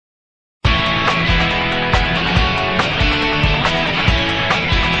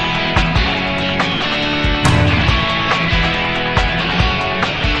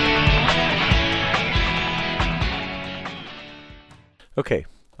Okay,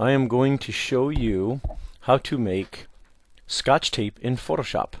 I am going to show you how to make Scotch tape in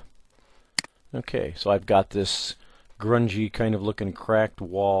Photoshop. Okay, so I've got this grungy kind of looking cracked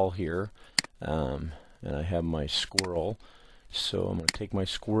wall here, and I have my squirrel. So I'm going to take my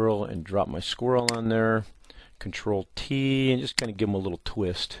squirrel and drop my squirrel on there, Control T, and just kind of give him a little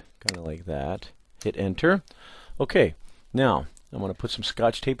twist, kind of like that. Hit Enter. Okay, now I'm going to put some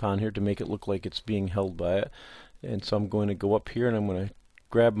Scotch tape on here to make it look like it's being held by it. And so I'm going to go up here and I'm going to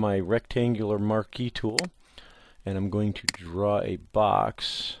grab my rectangular marquee tool and I'm going to draw a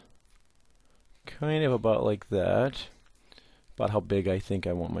box kind of about like that, about how big I think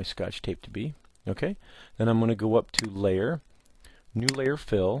I want my Scotch tape to be. Okay, then I'm going to go up to Layer, New Layer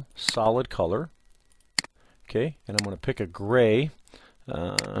Fill, Solid Color. Okay, and I'm going to pick a gray,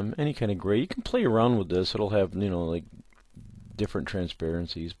 any kind of gray. You can play around with this. It'll have, you know, like different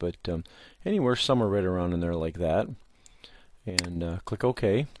transparencies, but anywhere, some are right around in there like that. And click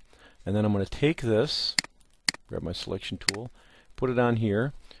OK. And then I'm going to take this, grab my selection tool, put it on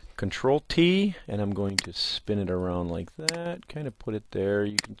here, Control T, and I'm going to spin it around like that, kind of put it there.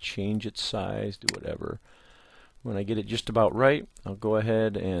 You can change its size, do whatever. When I get it just about right, I'll go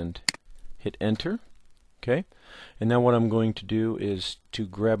ahead and hit Enter. Okay, and now what I'm going to do is to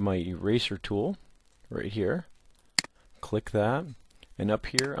grab my eraser tool right here, click that, and up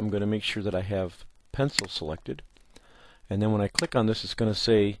here I'm going to make sure that I have pencil selected. And then when I click on this, it's going to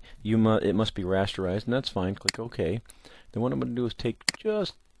say it must be rasterized, and that's fine. Click OK. Then what I'm going to do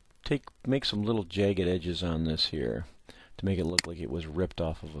is make some little jagged edges on this here to make it look like it was ripped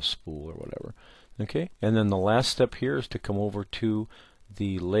off of a spool or whatever. Okay, and then the last step here is to come over to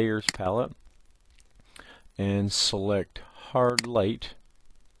the Layers palette and select Hard Light,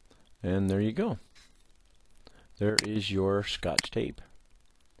 and there you go. There is your Scotch tape.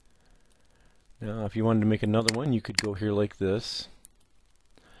 Now if you wanted to make another one, you could go here like this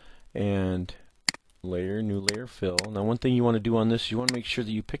and Layer, New Layer Fill. Now one thing you want to do on this, you want to make sure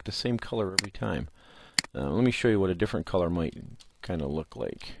that you pick the same color every time. Let me show you what a different color might kind of look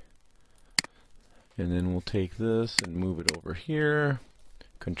like. And then we'll take this and move it over here,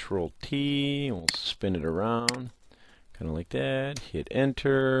 Control T, and we'll spin it around, kind of like that, hit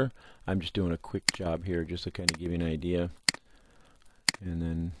Enter. I'm just doing a quick job here just to kind of give you an idea. And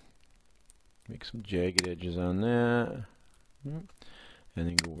then make some jagged edges on that. And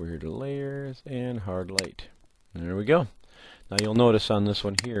then go over here to Layers and Hard Light. And there we go. Now you'll notice on this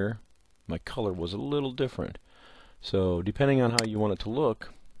one here, my color was a little different. So depending on how you want it to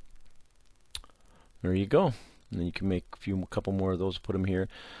look, there you go. And then you can make a couple more of those, put them here.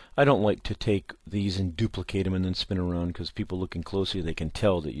 I don't like to take these and duplicate them and then spin around, because people looking closely, they can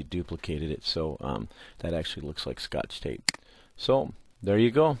tell that you duplicated it. So that actually looks like Scotch tape. So there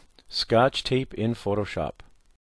you go. Scotch tape in Photoshop.